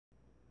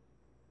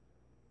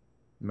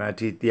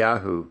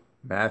Matityahu,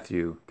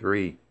 Matthew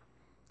 3.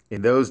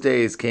 In those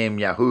days came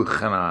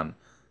Yahuchanan,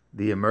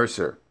 the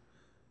immerser,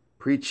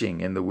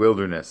 preaching in the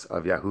wilderness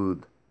of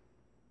Yahud,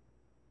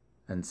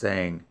 and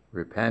saying,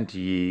 Repent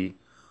ye,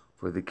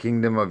 for the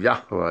kingdom of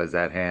Yahweh is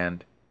at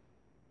hand.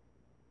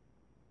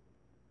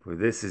 For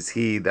this is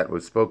he that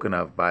was spoken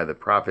of by the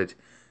prophet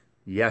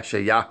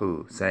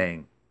Yeshayahu,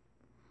 saying,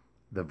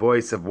 The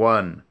voice of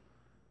one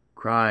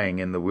crying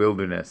in the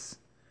wilderness,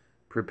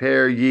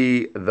 Prepare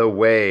ye the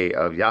way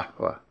of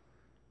Yahweh,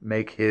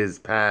 make his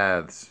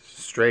paths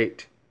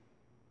straight.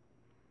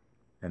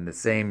 And the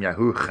same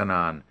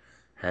Yahuchanan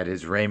had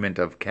his raiment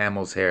of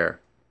camel's hair,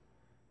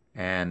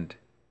 and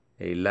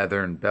a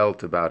leathern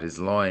belt about his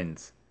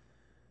loins,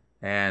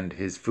 and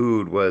his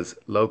food was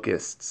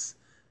locusts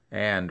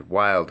and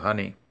wild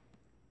honey.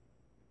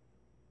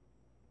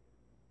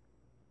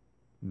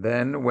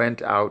 Then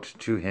went out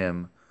to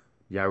him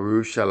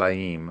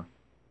Yerushalayim,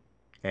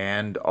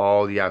 and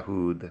all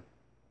Yahud,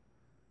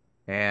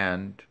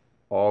 and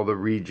all the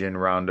region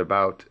round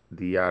about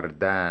the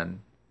Yarden,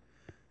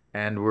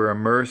 and were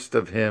immersed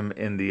of him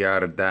in the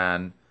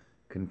Yarden,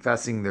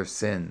 confessing their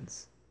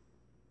sins.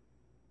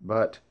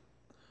 But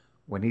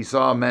when he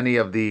saw many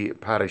of the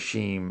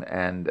Parashim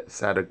and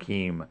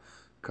Sadducees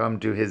come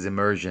to his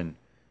immersion,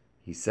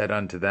 he said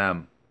unto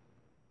them,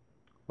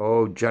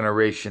 O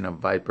generation of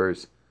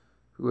vipers,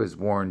 who has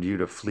warned you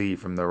to flee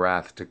from the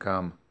wrath to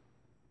come?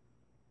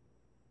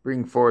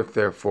 Bring forth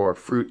therefore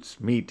fruits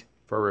meet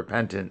for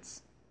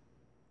repentance.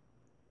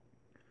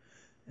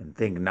 And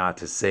think not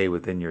to say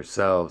within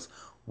yourselves,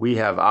 We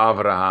have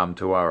Abraham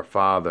to our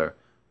father.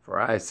 For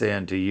I say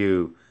unto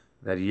you,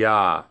 that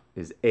Yah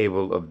is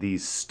able of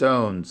these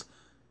stones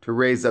to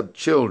raise up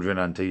children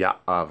unto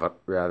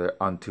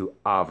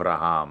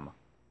Abraham.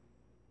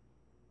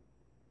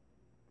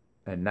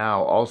 And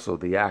now also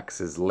the axe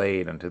is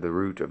laid unto the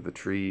root of the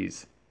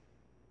trees.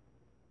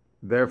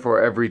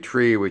 Therefore every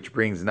tree which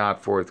brings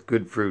not forth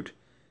good fruit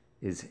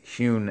is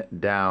hewn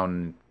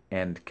down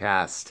and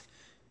cast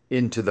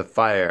into the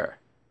fire.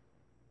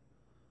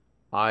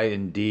 I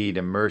indeed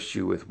immerse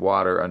you with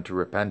water unto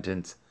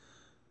repentance,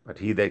 but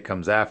he that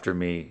comes after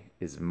me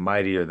is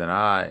mightier than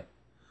I,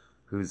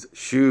 whose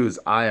shoes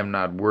I am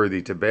not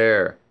worthy to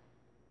bear.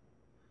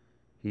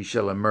 He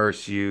shall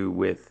immerse you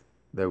with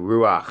the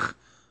Ruach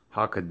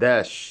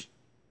HaKodesh,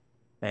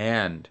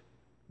 and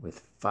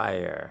with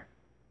fire,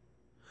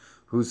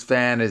 whose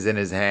fan is in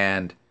his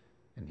hand,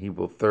 and he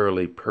will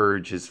thoroughly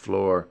purge his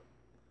floor,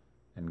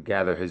 and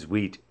gather his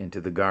wheat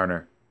into the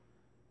garner,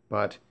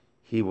 but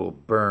he will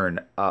burn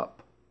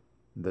up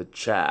the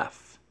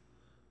chaff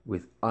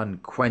with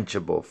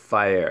unquenchable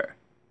fire.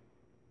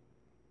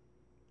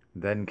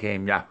 Then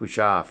came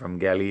Yahushua from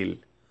Galilee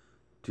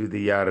to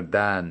the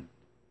Yarden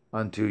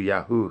unto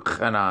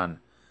Yahuchanan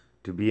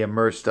to be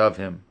immersed of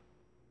him.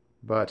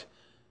 But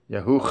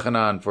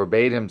Yahuchanan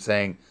forbade him,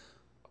 saying,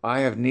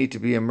 I have need to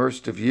be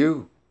immersed of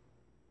you,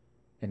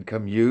 and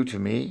come you to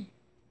me?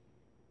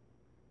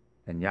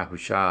 And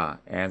Yahushua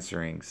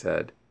answering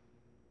said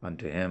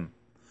unto him,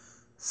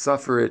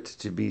 Suffer it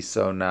to be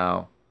so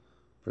now,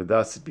 for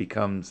thus it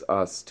becomes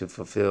us to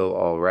fulfill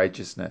all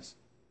righteousness.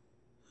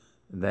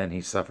 Then he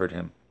suffered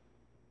him.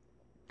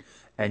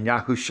 And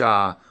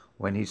Yahushua,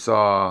 when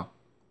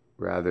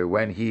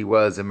he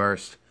was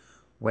immersed,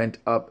 went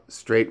up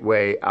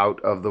straightway out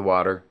of the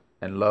water,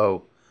 and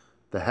lo,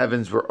 the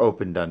heavens were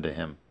opened unto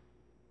him.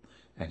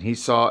 And he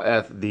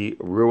saweth the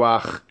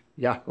Ruach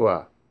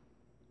Yahweh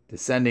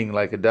descending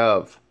like a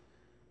dove,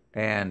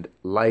 and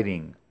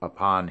lighting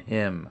upon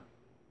him.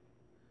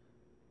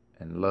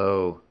 And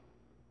lo,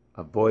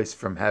 a voice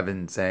from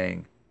heaven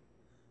saying,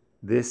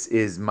 This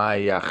is my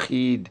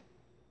Yachid,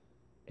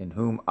 in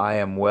whom I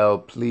am well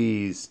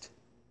pleased.